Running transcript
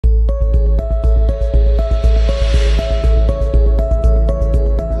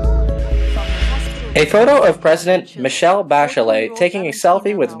A photo of President Michele Bachelet taking a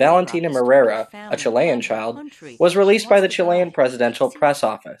selfie with Valentina Maureira, a Chilean child, was released by the Chilean Presidential Press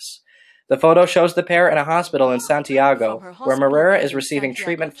Office. The photo shows the pair in a hospital in Santiago, where Maureira is receiving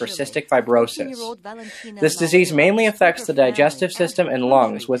treatment for cystic fibrosis. This disease mainly affects the digestive system and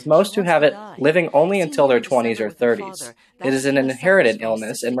lungs, with most who have it living only until their 20s or 30s. It is an inherited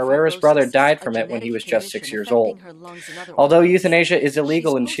illness, and Maureira's brother died from it when he was just 6 years old. Although euthanasia is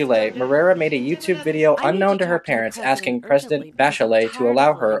illegal in Chile, Maureira made a YouTube video unknown to her parents asking President Bachelet to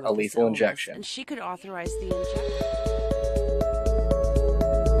allow her a lethal injection. And she could authorize the injection.